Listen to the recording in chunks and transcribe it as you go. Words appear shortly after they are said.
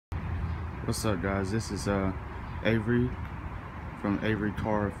What's up, guys? This is Avery from Avery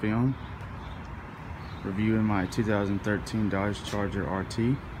Car Film, reviewing my 2013 Dodge Charger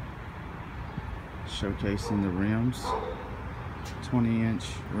RT, showcasing the rims. 20-inch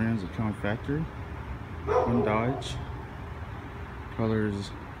rims that come factory from Dodge. Colors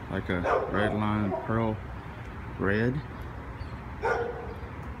like a red line pearl red.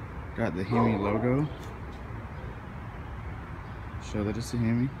 Got the Hemi logo. Show that it's a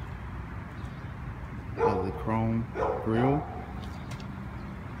Hemi. The chrome grille.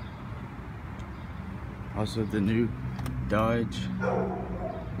 Also the new Dodge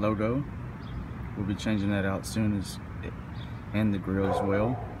logo. We'll be changing that out soon, and the grille as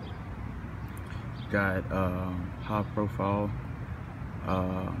well. Got high profile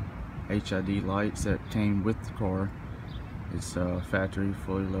HID lights that came with the car. It's factory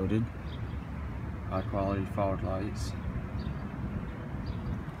fully loaded. High quality fog lights.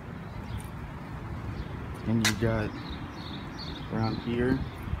 And you got around here,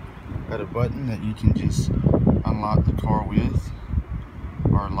 got a button that you can just unlock the car with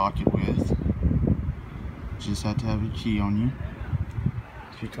or lock it with. Just have to have your key on you.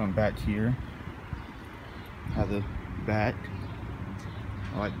 If you come back here, have the back.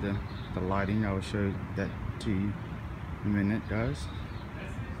 I like the lighting. I will show that to you in a minute, guys.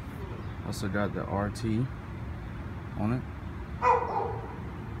 Also got the RT on it.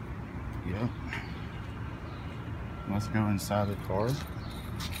 Yep. Let's go inside the car.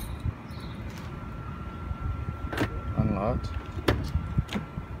 Unlocked.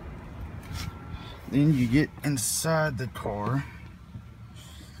 Then you get inside the car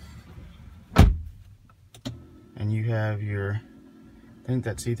and you have your, I think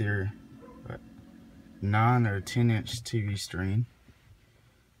that's either 9 or 10-inch TV screen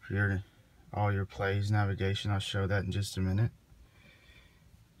for all your plays, navigation. I'll show that in just a minute.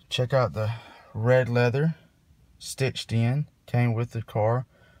 Check out the red leather, stitched in, came with the car,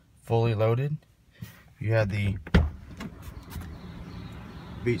 fully loaded. You had the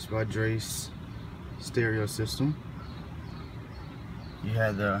Beats by Drace stereo system. You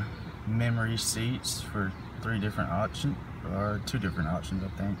had the memory seats for 3 different options, or 2 different options, I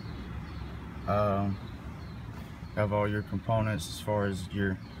think. Have all your components as far as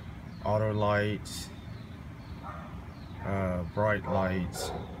your auto lights, bright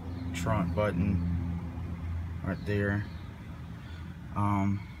lights, trunk button right there.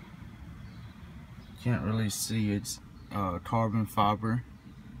 Can't really see, it's carbon fiber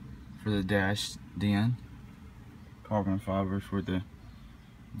for the dash den, carbon fiber for the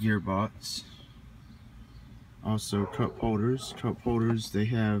gearbox. Also cup holders. They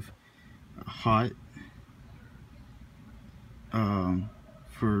have hot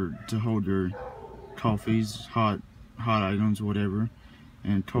to hold your coffees, hot items, whatever,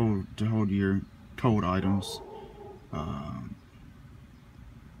 and cold to hold your cold items,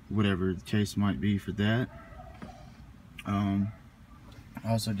 whatever the case might be for that.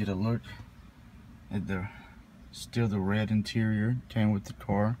 Also get a look at the red interior, came with the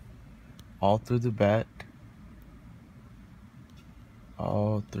car, all through the back. I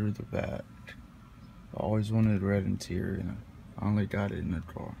always wanted a red interior, and I only got it in the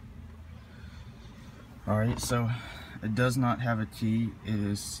car. Alright, so it does not have a key. It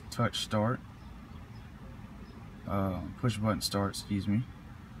is touch start, push button start, excuse me.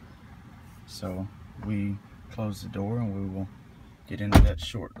 So we close the door and we will get into that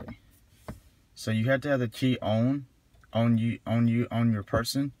shortly. So you have to have the key on your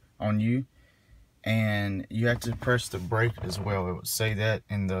person, and you have to press the brake as well. It would say that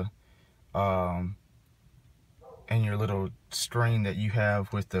in the in your little screen that you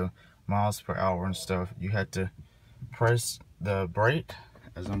have with the miles per hour and stuff. You have to press the brake,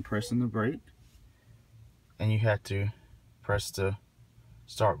 as I'm pressing the brake, and you have to press the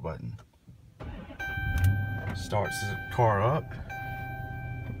start button. Starts the car up.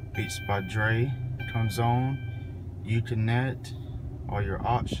 Beats by Dre comes on. You connect all your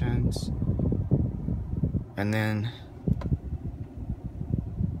options, and then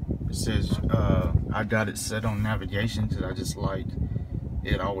it says I got it set on navigation because I just like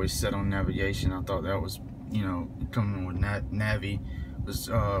it always set on navigation. I thought that was, you know, coming with Navi was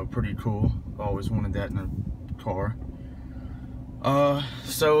pretty cool. I always wanted that in a car.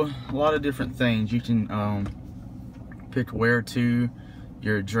 So a lot of different things. You can pick where to,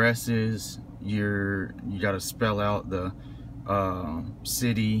 your addresses, you got to spell out the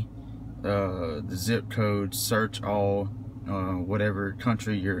city, the zip code, search all, whatever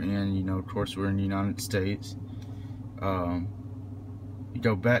country you're in. You know, of course we're in the United States. You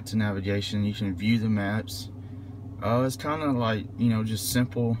go back to navigation, you can view the maps, It's kind of like, you know, just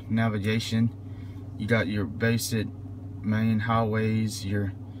simple navigation. You got your basic main highways,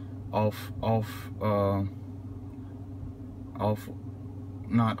 your not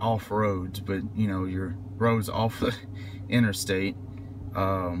off roads, but you know, your roads off the interstate.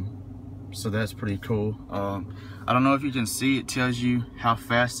 So that's pretty cool. I don't know if you can see, it tells you how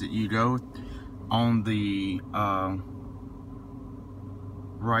fast that you go on the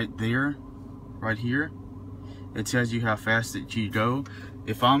right there, right here. It tells you how fast that you go.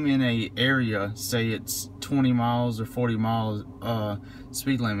 If I'm in a area, say it's 20 miles or 40 miles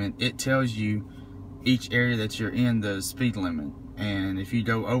speed limit, it tells you each area that you're in the speed limit. And if you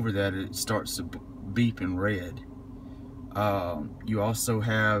go over that, it starts to beep in red. You also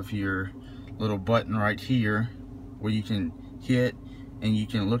have your little button right here where you can hit and you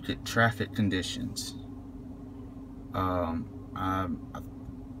can look at traffic conditions.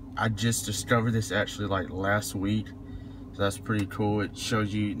 I just discovered this actually like last week, so that's pretty cool. It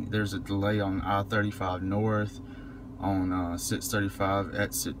shows you there's a delay on I-35 North, on 635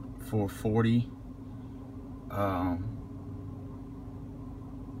 exit 440.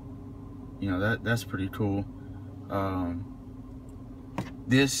 You know, that's pretty cool.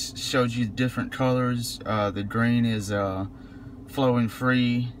 This shows you different colors. The green is flowing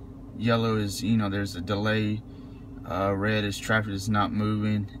free, yellow is, you know, there's a delay, red is traffic is not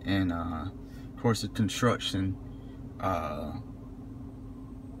moving, and of course the construction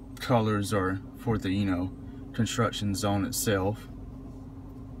colors are for the, you know, construction zone itself.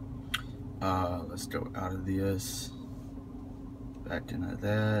 Let's go out of this, back into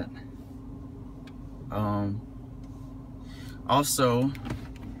that. Also,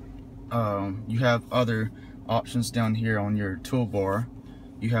 you have other options down here on your toolbar.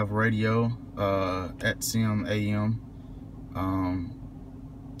 You have radio, XM, AM.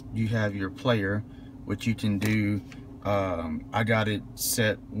 You have your player, which you can do. I got it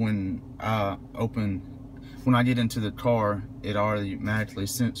set when I get into the car, it automatically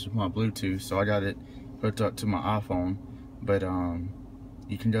senses my Bluetooth, so I got it hooked up to my iPhone. But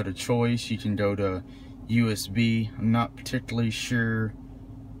you can go to choice, you can go to USB. I'm not particularly sure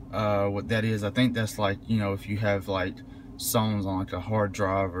what that is. I think that's like, you know, if you have like songs on like a hard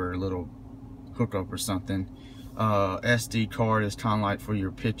drive or a little hookup or something. SD card is kind of like for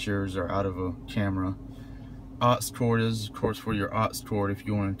your pictures or out of a camera. Aux cord is of course for your aux cord if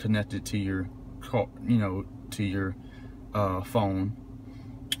you want to connect it to your car, you know, to your phone.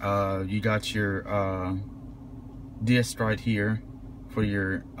 You got your disc right here for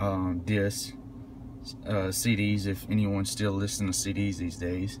your disc. CDs, if anyone's still listening to CDs these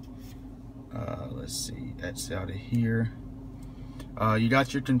days. Let's see, that's out of here. You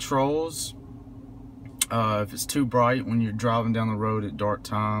got your controls. If it's too bright when you're driving down the road at dark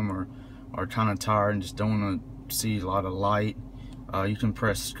time, or kind of tired and just don't want to see a lot of light, you can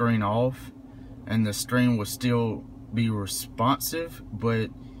press screen off and the screen will still be responsive,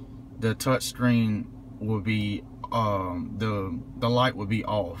 but the touch screen will be the light will be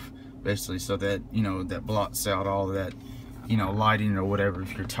off, basically, so that, you know, that blocks out all that, you know, lighting or whatever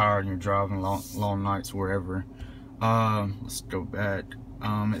if you're tired and you're driving long nights wherever. Let's go back.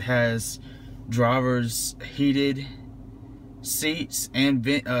 It has driver's heated seats and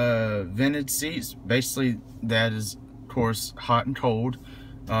vented seats. Basically, that is of course hot and cold.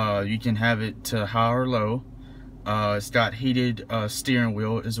 You can have it to high or low. It's got heated steering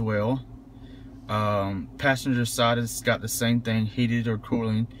wheel as well. Passenger side has got the same thing, heated or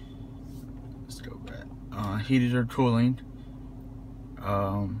cooling. Let's go back. Heated or cooling.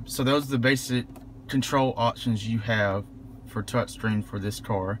 So those are the basic control options you have for touchscreen for this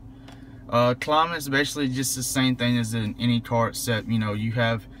car. Climate is basically just the same thing as in any car, except, you know, you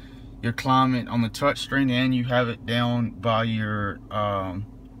have your climate on the touchscreen and you have it down by your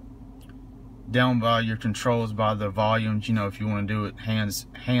controls by the volumes. You know, if you want to do it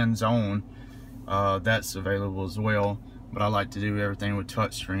hands on, that's available as well. But I like to do everything with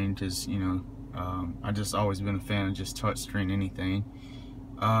touchscreen because, you know, I just always been a fan of just touchscreen anything.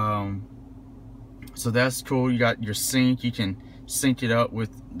 So that's cool. You got your sync. You can sync it up with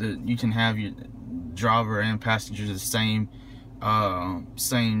you can have your driver and passenger the same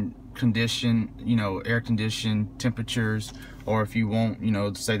condition, you know, air conditioned temperatures, or if you want, you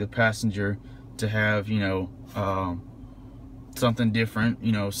know, say the passenger to have, you know, something different,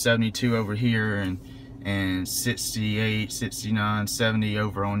 you know, 72 over here and 68, 69, 70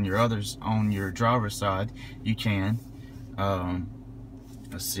 over on your driver's side, you can.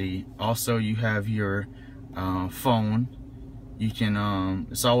 Let's see, also you have your phone. You can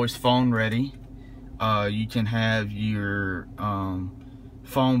it's always phone ready. You can have your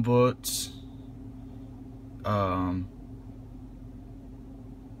phone books, all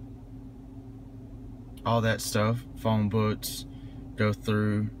that stuff, phone books, go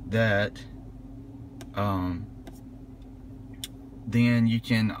through that. Then you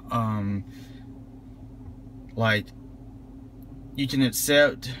can like you can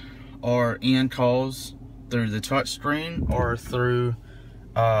accept or end calls through the touch screen or through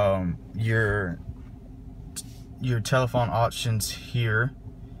your telephone options here,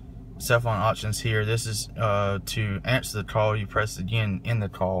 cell phone options here. This is to answer the call. You press again in the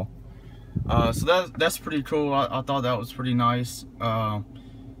call. So that's pretty cool. I thought that was pretty nice.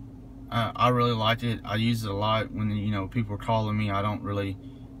 I really like it. I use it a lot when, you know, people are calling me. I don't really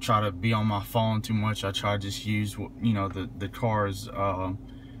try to be on my phone too much. I try to just use, you know, the car's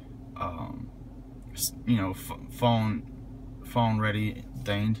you know, phone ready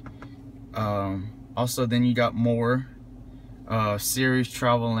thing. Also, then you got more series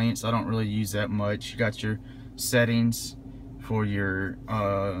travel links. I don't really use that much. You got your settings for your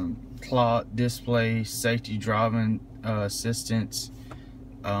clock, display, safety, driving assistance.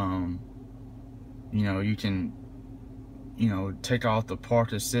 You know, you can, you know, take off the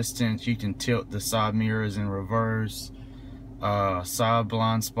park assistance. You can tilt the side mirrors in reverse. Side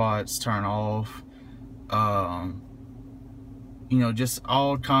blind spots turn off. You know, just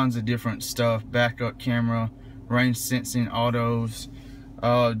all kinds of different stuff. Backup camera, range sensing, autos,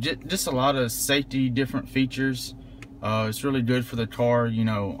 just a lot of safety different features. It's really good for the car, you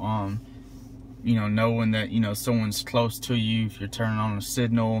know, knowing that, you know, someone's close to you. If you're turning on a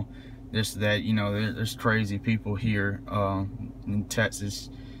signal, this, that, you know, there's crazy people here in Texas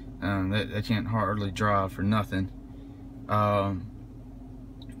that can't hardly drive for nothing.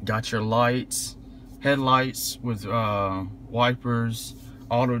 Got your lights, headlights with wipers,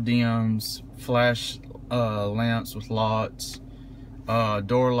 auto dims, flash lamps with locks,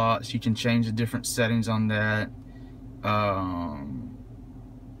 door locks. You can change the different settings on that.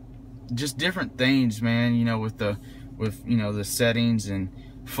 Just different things, man, you know, with you know, the settings and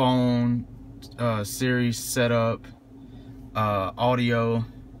phone series setup, audio.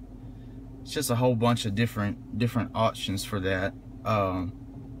 It's just a whole bunch of different options for that.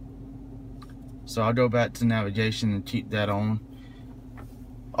 So I'll go back to navigation and keep that on.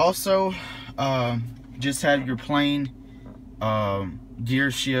 Also, just have your plain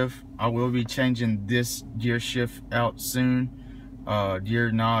gear shift. I will be changing this gear shift out soon.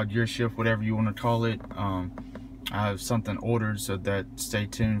 Gear nod, gear shift, whatever you want to call it. I have something ordered, so that stay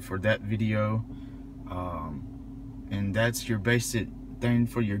tuned for that video. And that's your basic thing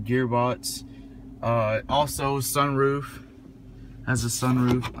for your gearbox. Also, sunroof. Has a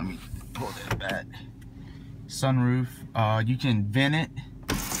sunroof. Let me pull that back. Sunroof. You can vent it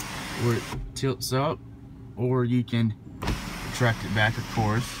where it tilts up, or you can retract it back, of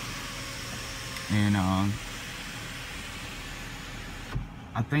course. And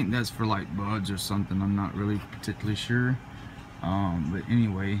I think that's for like buds or something. I'm not really particularly sure. But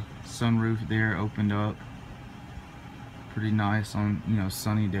anyway, sunroof there opened up. Pretty nice on, you know,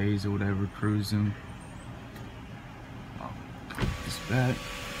 sunny days or whatever, cruising. This back.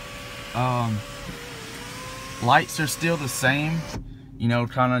 Lights are still the same, you know,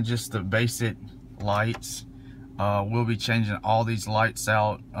 kind of just the basic lights. We'll be changing all these lights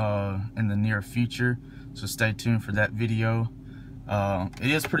out in the near future, so stay tuned for that video.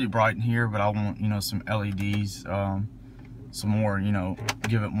 It is pretty bright in here, but I want, you know, some LEDs, some more, you know,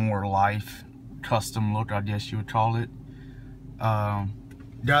 give it more life, custom look, I guess you would call it.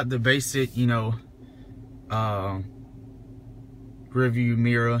 Got the basic, you know, review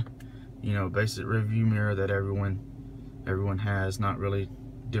mirror, you know, basic review mirror that everyone has. Not really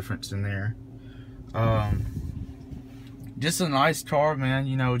difference in there. Just a nice car, man.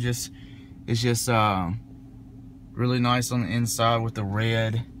 You know, it's just really nice on the inside with the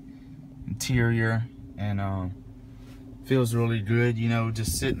red interior, and feels really good. You know,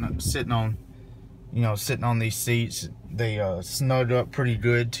 just sitting on, you know, sitting on these seats. They snug up pretty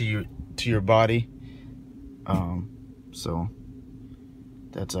good to your body. So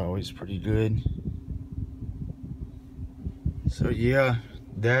that's always pretty good. So yeah,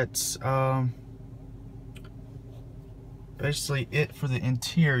 that's basically it for the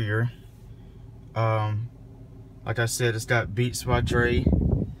interior. Like I said, it's got Beats by Dre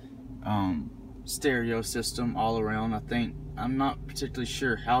stereo system all around. I think, I'm not particularly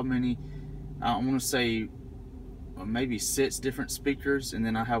sure how many. I want to say maybe 6 different speakers, and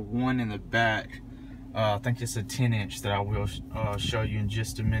then I have one in the back. I think it's a 10-inch that I will show you in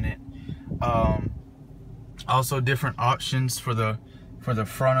just a minute. Also, different options for the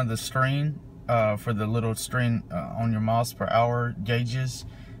front of the screen, for the little screen on your miles per hour gauges,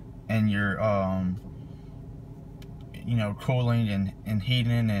 and your you know, cooling and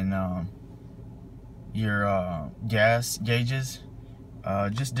heating and your gas gauges.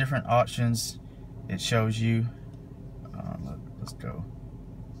 Just different options it shows you. Let's go.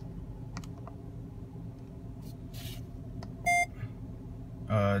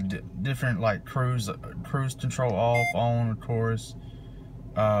 Different like cruise control off, on, of course.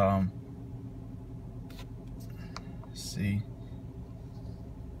 Let's see.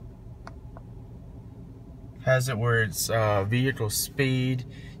 Has it where it's vehicle speed.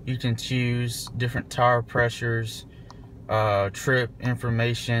 You can choose different tire pressures, trip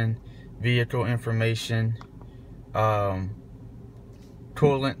information, vehicle information,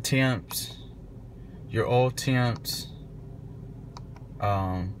 coolant temps, your oil temps,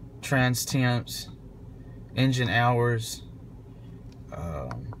 trans temps, engine hours,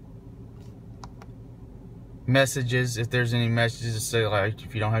 messages. If there's any messages, say like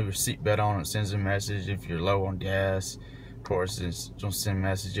if you don't have your seatbelt on, it sends a message. If you're low on gas, of course it's gonna send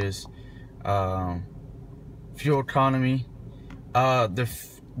messages. Fuel economy. The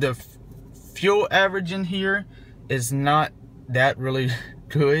fuel average in here is not that really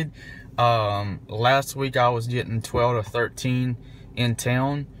good. Last week I was getting 12 to 13 in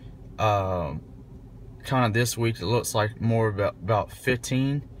town. Kind of this week it looks like more about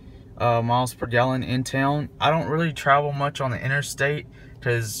 15 miles per gallon in town. I don't really travel much on the interstate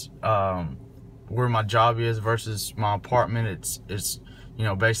because where my job is versus my apartment, it's you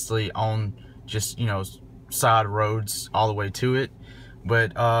know, basically on just, you know, side roads all the way to it.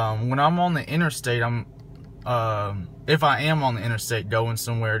 But when I'm on the interstate, if I am on the interstate going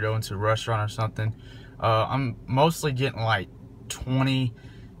somewhere, going to a restaurant or something, I'm mostly getting like 20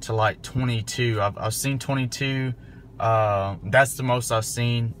 to like 22. I've seen 22. That's the most I've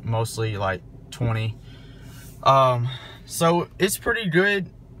seen, mostly like 20. So it's pretty good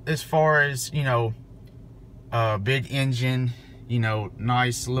as far as, you know, big engine, you know,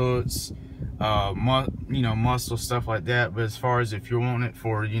 nice looks, you know, muscle, stuff like that. But as far as if you want it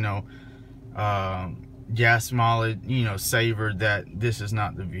for, you know, gas mileage, you know, saver, that this is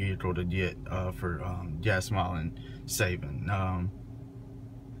not the vehicle to get for gas mileage saving.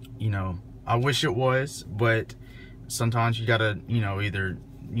 You know, I wish it was, but sometimes you gotta, you know, either,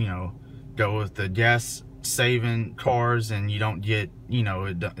 you know, go with the gas saving cars and you don't get, you know,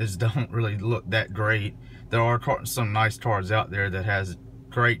 it don't really look that great. There are some nice cars out there that has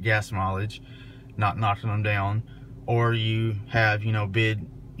great gas mileage, not knocking them down. Or you have, you know, big,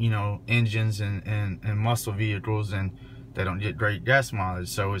 you know, engines and muscle vehicles, and they don't get great gas mileage.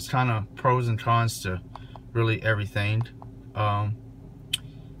 So it's kind of pros and cons to really everything.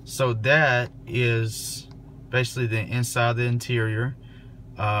 So that is basically the inside, the interior.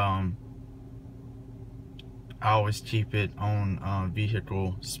 I always keep it on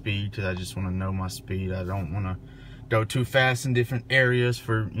vehicle speed because I just want to know my speed. I don't want to go too fast in different areas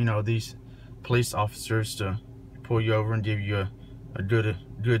for, you know, these police officers to pull you over and give you a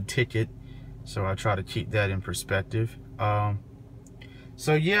good ticket. So I try to keep that in perspective.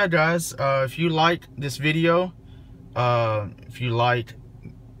 So yeah, guys, if you like this video, if you like,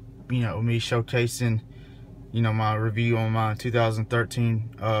 you know, me showcasing, you know, my review on my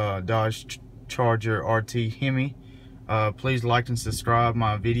 2013 Dodge Charger RT Hemi, please like and subscribe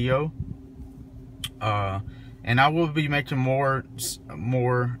my video. And I will be making more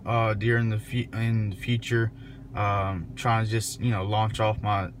during in the future, trying to just, you know, launch off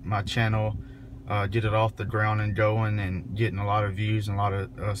my channel, get it off the ground and going, and getting a lot of views and a lot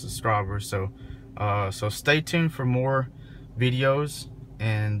of subscribers. So so stay tuned for more videos.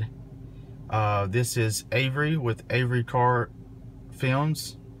 And this is Avery with Avery Car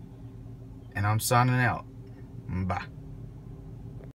Films, and I'm signing out. Bye.